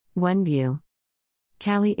One View.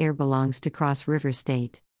 Cali Air belongs to Cross River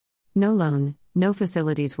State. No loan, no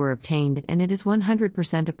facilities were obtained, and it is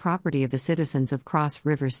 100% a property of the citizens of Cross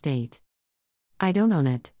River State. I don't own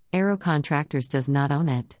it, Aero Contractors does not own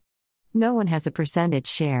it. No one has a percentage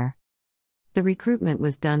share. The recruitment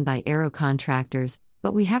was done by Aero Contractors,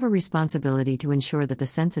 but we have a responsibility to ensure that the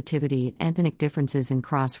sensitivity and ethnic differences in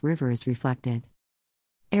Cross River is reflected.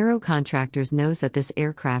 Aero Contractors knows that this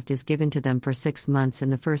aircraft is given to them for 6 months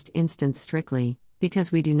in the first instance strictly,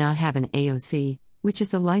 because we do not have an AOC, which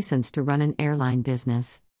is the license to run an airline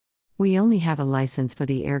business. We only have a license for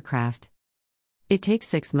the aircraft. It takes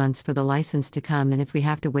 6 months for the license to come, and if we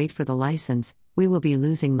have to wait for the license, we will be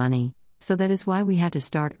losing money, so that is why we had to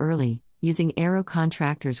start early, using Aero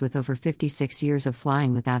Contractors with over 56 years of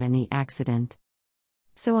flying without any accident.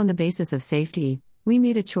 So on the basis of safety, we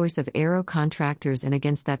made a choice of Aero Contractors, and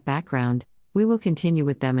against that background, we will continue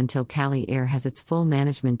with them until Cali Air has its full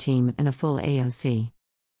management team and a full AOC.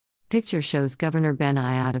 Picture shows Governor Ben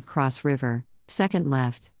Ayad of Cross River, second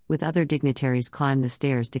left, with other dignitaries climb the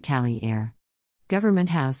stairs to Cali Air. Government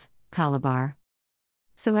House, Calabar.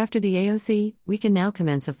 So after the AOC, we can now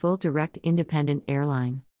commence a full direct independent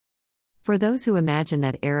airline. For those who imagine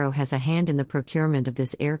that Aero has a hand in the procurement of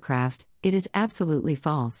this aircraft, it is absolutely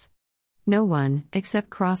false. No one,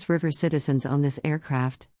 except Cross River citizens, own this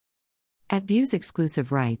aircraft. At Views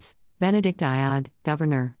Exclusive Rights, Benedict Ayad,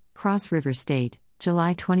 Governor, Cross River State,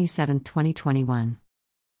 July 27, 2021.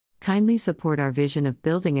 Kindly support our vision of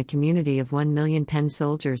building a community of 1 million Penn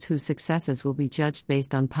soldiers whose successes will be judged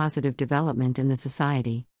based on positive development in the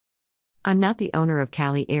society. I'm not the owner of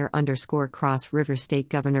Cali Air _ Cross River State.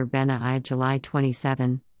 Governor Ben Ayad, July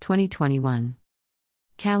 27, 2021.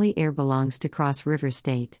 Cali Air belongs to Cross River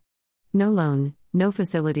State. No loan, no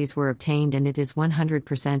facilities were obtained, and it is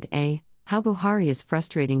 100% a. How Buhari is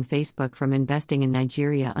frustrating Facebook from investing in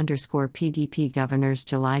Nigeria _ PDP. Governors,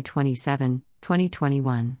 July 27,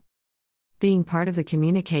 2021. Being part of the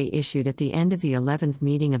communique issued at the end of the 11th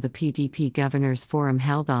meeting of the PDP Governors Forum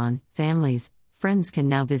held on families, friends can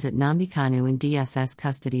now visit Nnamdi Kanu in DSS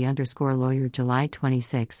custody _ lawyer, July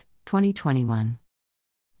 26, 2021.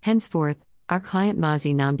 Henceforth, our client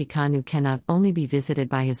Mazi Nnamdi Kanu cannot only be visited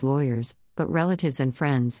by his lawyers, but relatives and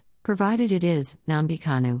friends, provided it is Nnamdi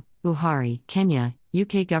Kanu, Buhari, Kenya.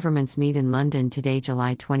 UK governments meet in London today,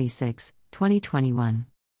 July 26, 2021.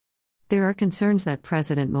 There are concerns that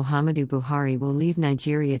President Muhammadu Buhari will leave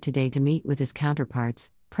Nigeria today to meet with his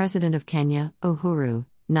counterparts, President of Kenya, Uhuru,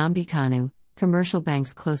 Nnamdi Kanu. Commercial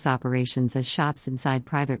banks close operations as shops inside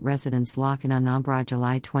private residence lock in Anambra,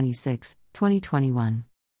 July 26, 2021.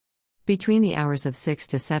 Between the hours of 6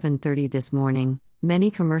 to 7:30 this morning,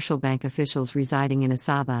 many commercial bank officials residing in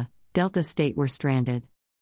Asaba, Delta State were stranded.